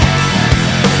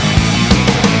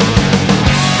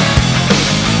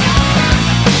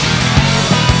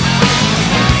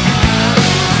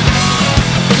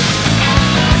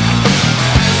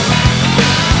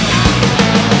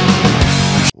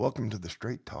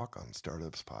Talk on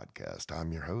Startups podcast.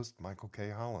 I'm your host, Michael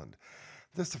K. Holland.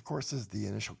 This, of course, is the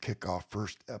initial kickoff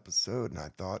first episode, and I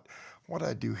thought what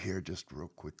I'd do here just real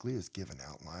quickly is give an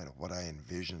outline of what I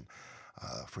envision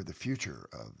for the future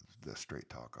of the Straight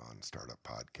Talk on Startup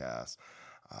podcast.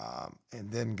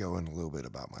 And then go in a little bit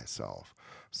about myself.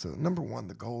 So, number one,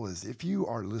 the goal is if you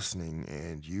are listening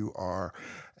and you are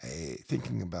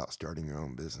thinking about starting your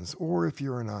own business, or if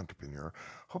you're an entrepreneur,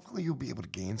 hopefully you'll be able to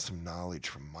gain some knowledge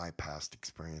from my past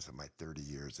experience of my 30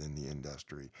 years in the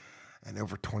industry and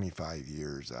over 25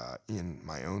 years in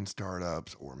my own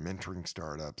startups or mentoring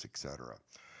startups, etc.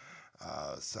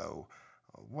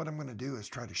 What I'm going to do is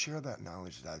try to share that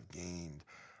knowledge that I've gained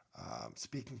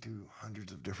speaking to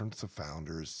hundreds of different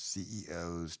founders,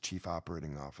 CEOs, chief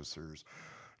operating officers,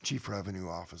 chief revenue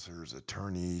officers,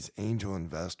 attorneys, angel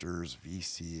investors,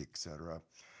 VC, etc.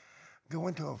 Go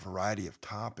into a variety of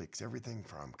topics, everything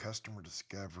from customer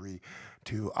discovery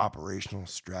to operational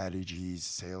strategies,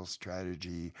 sales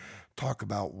strategy, talk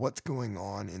about what's going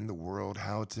on in the world,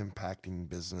 how it's impacting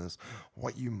business,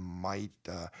 what you might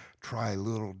try a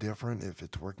little different if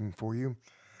it's working for you.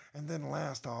 And then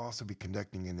last, I'll also be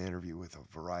conducting an interview with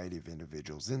a variety of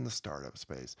individuals in the startup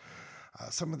space.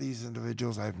 Some of these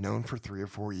individuals I've known for 3 or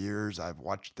 4 years. I've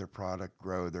watched their product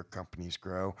grow, their companies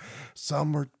grow.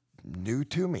 Some are new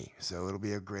to me, so it'll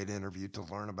be a great interview to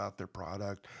learn about their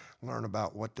product, learn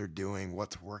about what they're doing,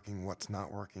 what's working, what's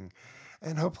not working,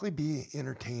 and hopefully be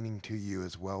entertaining to you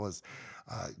as well as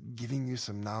giving you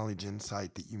some knowledge,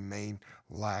 insight that you may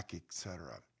lack,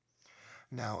 etc.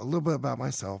 Now, a little bit about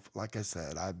myself. Like I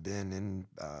said, I've been in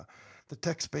the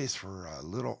tech space for a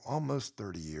little, almost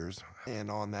 30 years. And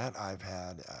on that, I've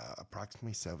had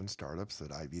approximately 7 startups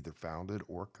that I've either founded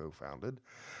or co-founded.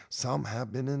 Some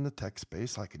have been in the tech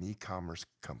space, like an e-commerce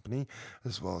company,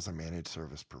 as well as a managed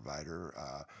service provider,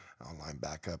 online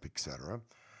backup, etc.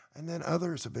 And then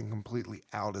others have been completely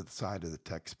out of the side of the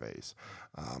tech space,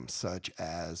 such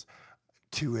as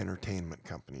 2 entertainment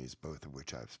companies, both of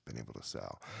which I've been able to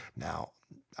sell. Now,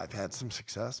 I've had some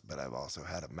success, but I've also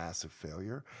had a massive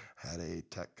failure. Had a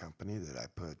tech company that I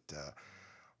put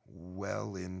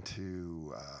well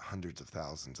into hundreds of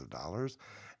thousands of dollars,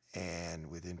 and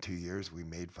within 2 years, we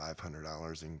made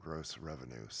 $500 in gross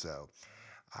revenue. So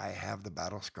I have the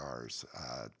battle scars,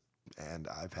 and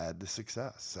I've had the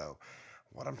success. So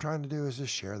what I'm trying to do is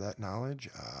just share that knowledge.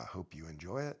 Hope you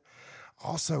enjoy it.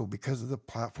 Also, because of the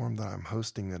platform that I'm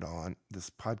hosting it on,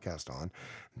 this podcast on,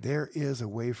 there is a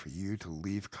way for you to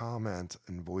leave comments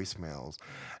and voicemails,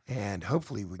 and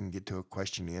hopefully we can get to a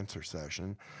question and answer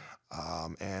session,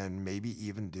 and maybe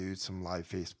even do some live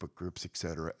Facebook groups,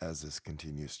 etc., as this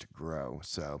continues to grow.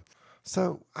 So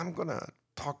I'm gonna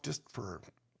talk just for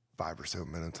 5 or so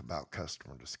minutes about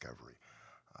customer discovery.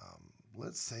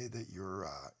 Let's say that you're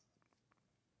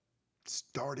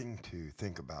starting to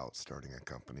think about starting a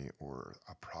company or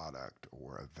a product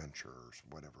or a venture, or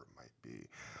whatever it might be,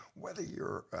 whether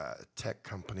you're a tech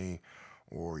company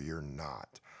or you're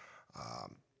not.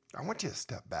 I want you to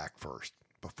step back first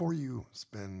before you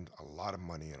spend a lot of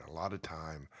money and a lot of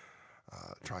time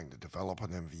trying to develop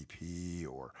an MVP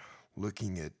or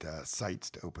looking at sites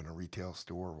to open a retail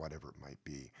store, whatever it might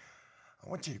be. I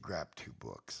want you to grab 2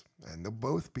 books, and they'll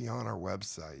both be on our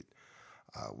website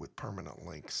with permanent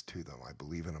links to them. I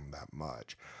believe in them that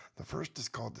much. The first is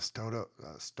called the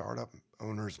Startup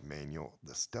Owner's Manual,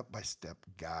 the Step-by-Step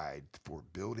Guide for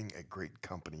Building a Great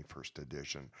Company, first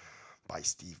edition, by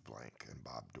Steve Blank and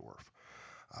Bob Dorf.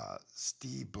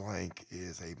 Steve Blank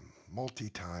is a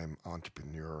multi-time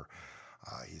entrepreneur.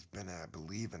 He's been, I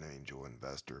believe, an angel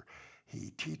investor.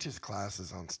 He teaches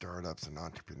classes on startups and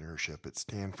entrepreneurship at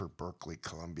Stanford, Berkeley,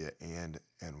 Columbia, and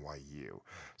NYU.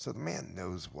 So the man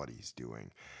knows what he's doing.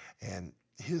 And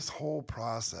his whole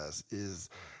process is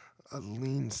a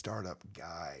lean startup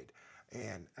guide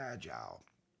and agile.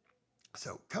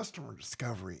 So customer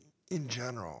discovery in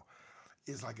general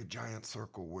is like a giant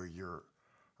circle where your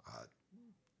uh,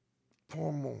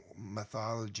 formal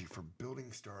methodology for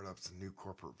building startups and new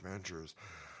corporate ventures,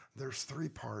 there's 3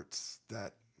 parts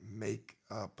that make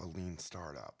up a lean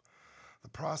startup. The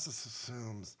process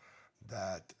assumes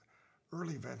that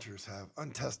early ventures have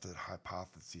untested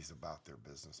hypotheses about their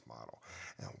business model.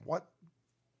 And what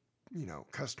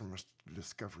customer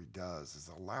discovery does is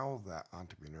allow that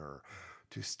entrepreneur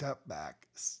to step back,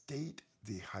 state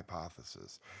the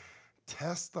hypothesis,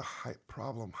 test the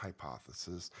problem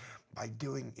hypothesis by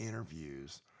doing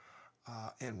interviews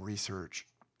and research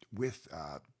with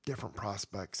different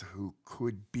prospects who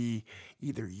could be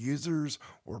either users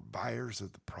or buyers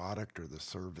of the product or the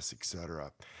service,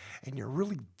 etc. And you're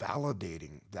really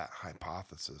validating that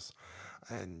hypothesis.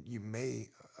 And you may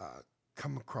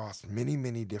come across many,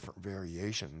 many different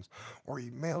variations, or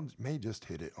you may just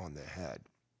hit it on the head.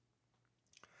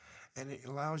 And it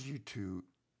allows you to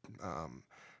um,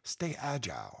 stay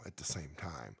agile at the same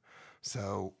time.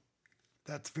 So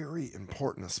that's very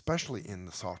important, especially in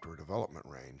the software development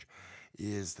range,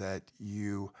 is that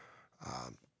you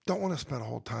don't want to spend a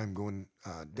whole time going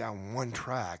down one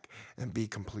track and be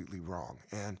completely wrong.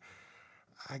 And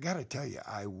I got to tell you,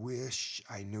 I wish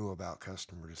I knew about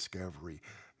customer discovery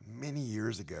many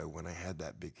years ago when I had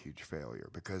that big, huge failure,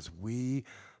 because we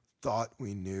thought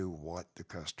we knew what the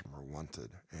customer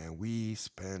wanted. And we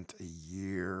spent a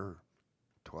year,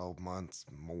 12 months,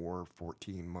 more,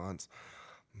 14 months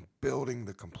building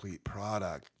the complete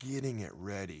product, getting it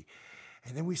ready.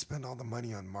 And then we spend all the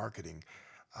money on marketing,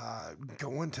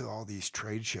 going to all these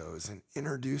trade shows and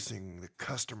introducing the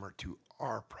customer to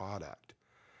our product.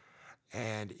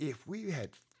 And if we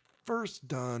had first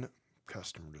done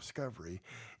customer discovery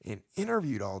and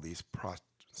interviewed all these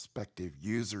prospective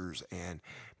users and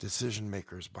decision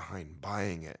makers behind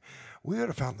buying it, we would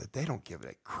have found that they don't give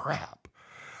a crap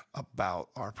about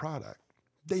our product.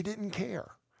 They didn't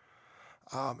care.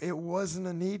 It wasn't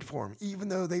a need for them, even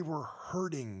though they were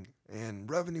hurting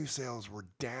and revenue sales were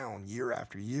down year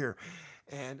after year.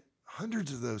 And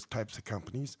hundreds of those types of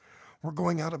companies were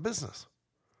going out of business.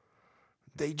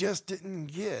 They just didn't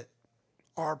get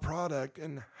our product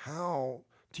and how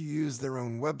to use their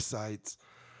own websites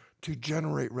to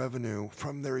generate revenue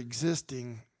from their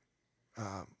existing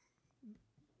uh,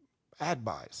 ad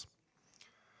buys.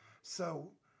 So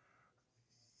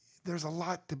there's a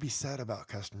lot to be said about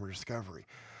customer discovery.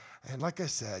 And like I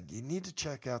said, you need to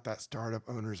check out that Startup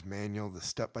Owner's Manual, the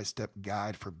step-by-step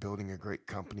guide for building a great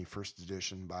company, first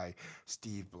edition by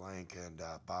Steve Blank and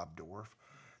Bob Dorf.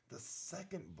 The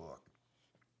second book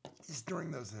is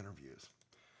during those interviews.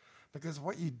 Because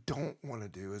what you don't want to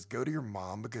do is go to your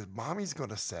mom, because mommy's going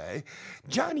to say,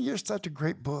 Johnny, you're such a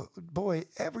great boy.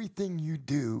 Everything you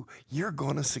do, you're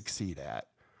going to succeed at,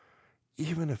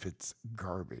 even if it's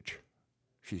garbage.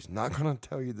 She's not going to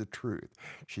tell you the truth.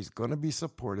 She's going to be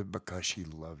supportive because she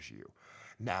loves you.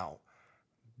 Now,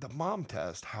 the mom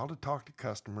test, how to talk to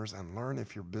customers and learn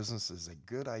if your business is a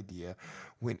good idea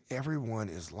when everyone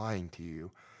is lying to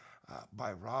you,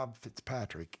 by Rob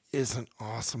Fitzpatrick, is an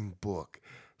awesome book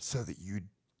so that you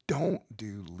don't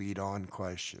do lead on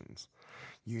questions.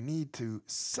 You need to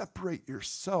separate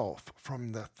yourself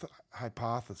from the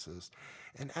hypothesis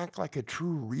and act like a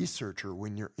true researcher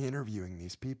when you're interviewing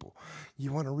these people.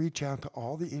 You want to reach out to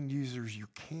all the end users you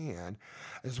can,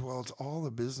 as well as all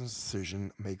the business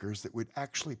decision makers that would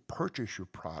actually purchase your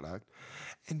product,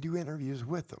 and do interviews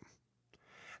with them.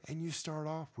 And you start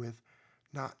off with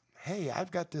not, hey,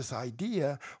 I've got this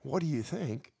idea. What do you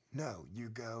think? No, you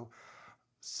go,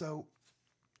 so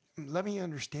let me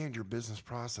understand your business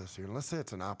process here. Let's say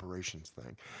it's an operations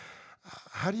thing.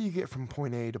 How do you get from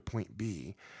point A to point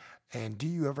B? And do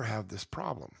you ever have this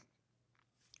problem?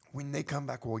 When they come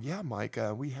back, well, yeah, Mike,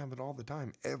 we have it all the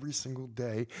time. Every single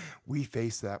day we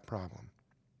face that problem.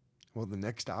 Well, the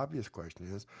next obvious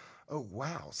question is, oh,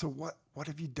 wow. So what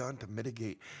have you done to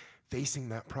mitigate facing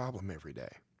that problem every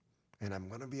day? And I'm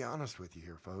going to be honest with you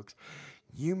here, folks.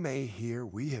 You may hear,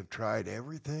 we have tried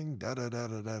everything, da da da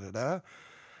da da da da.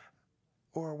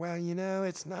 Or, well,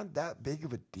 it's not that big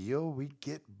of a deal. We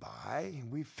get by.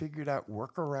 We figured out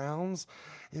workarounds.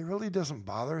 It really doesn't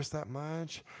bother us that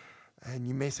much. And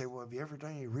you may say, well, have you ever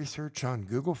done any research on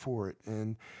Google for it?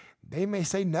 And they may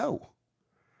say no.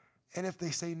 And if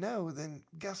they say no, then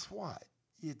guess what?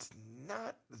 It's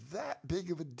not that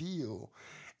big of a deal.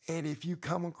 And if you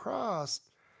come across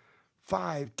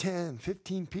 5, 10,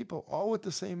 15 people all with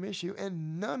the same issue,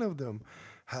 and none of them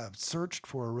have searched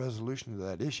for a resolution to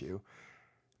that issue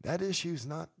is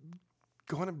not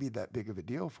going to be that big of a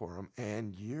deal for them,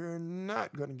 and you're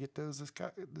not going to get those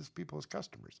people as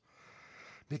customers,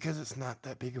 because it's not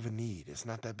that big of a need. It's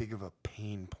not that big of a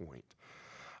pain point.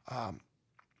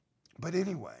 But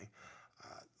anyway,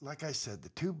 like I said, the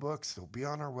two books, they'll be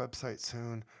on our website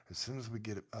soon as we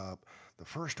get it up. The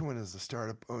first one is the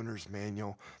Startup Owner's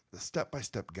Manual, the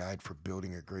step-by-step guide for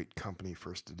building a great company,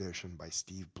 first edition by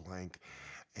Steve Blank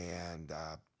and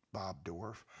Bob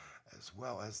Dorf, as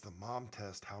well as the mom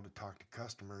test, how to talk to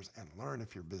customers and learn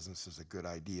if your business is a good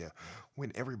idea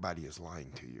when everybody is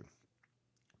lying to you,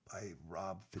 by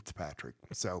Rob Fitzpatrick.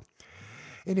 So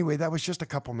anyway, that was just a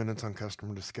couple minutes on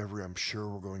customer discovery. I'm sure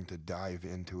we're going to dive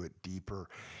into it deeper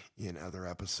in other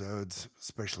episodes,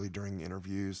 especially during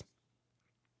interviews,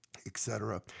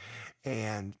 etc.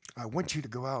 And I want you to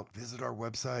go out, visit our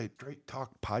website,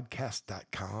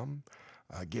 straighttalkpodcast.com.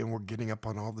 Again, we're getting up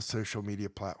on all the social media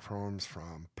platforms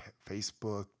from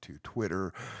Facebook to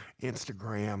Twitter,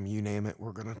 Instagram, you name it.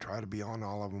 We're going to try to be on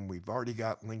all of them. We've already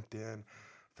got LinkedIn,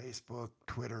 Facebook,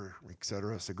 Twitter,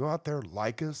 etc. So go out there,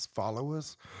 like us, follow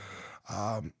us.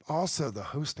 Also, the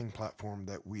hosting platform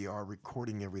that we are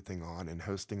recording everything on and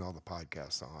hosting all the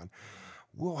podcasts on,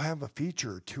 we'll have a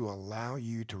feature to allow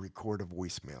you to record a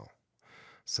voicemail.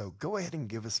 So go ahead and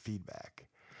give us feedback.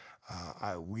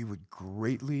 We would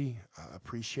greatly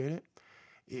appreciate it.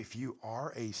 If you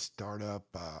are a startup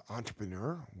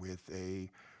entrepreneur with a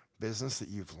business that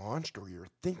you've launched or you're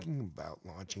thinking about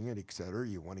launching it, etc.,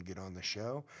 you want to get on the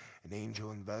show, an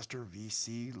angel investor,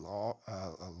 VC, law,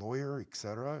 a lawyer,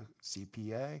 etc.,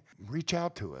 CPA, reach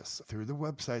out to us through the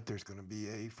website. There's going to be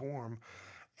a form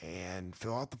and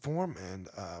fill out the form, and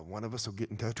one of us will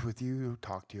get in touch with you,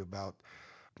 talk to you about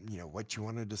what you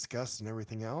want to discuss and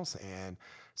everything else, and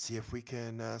see if we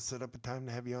can set up a time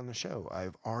to have you on the show.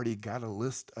 I've already got a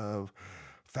list of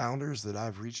founders that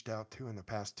I've reached out to in the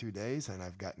past 2 days, and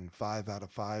I've gotten 5 out of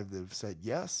 5 that have said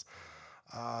yes,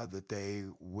 that they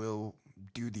will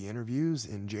do the interviews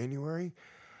in January.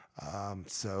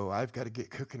 So I've got to get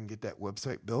cooking and get that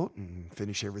website built and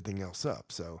finish everything else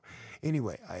up. So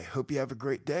anyway, I hope you have a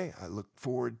great day. I look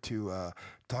forward to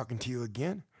talking to you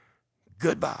again.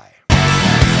 Goodbye.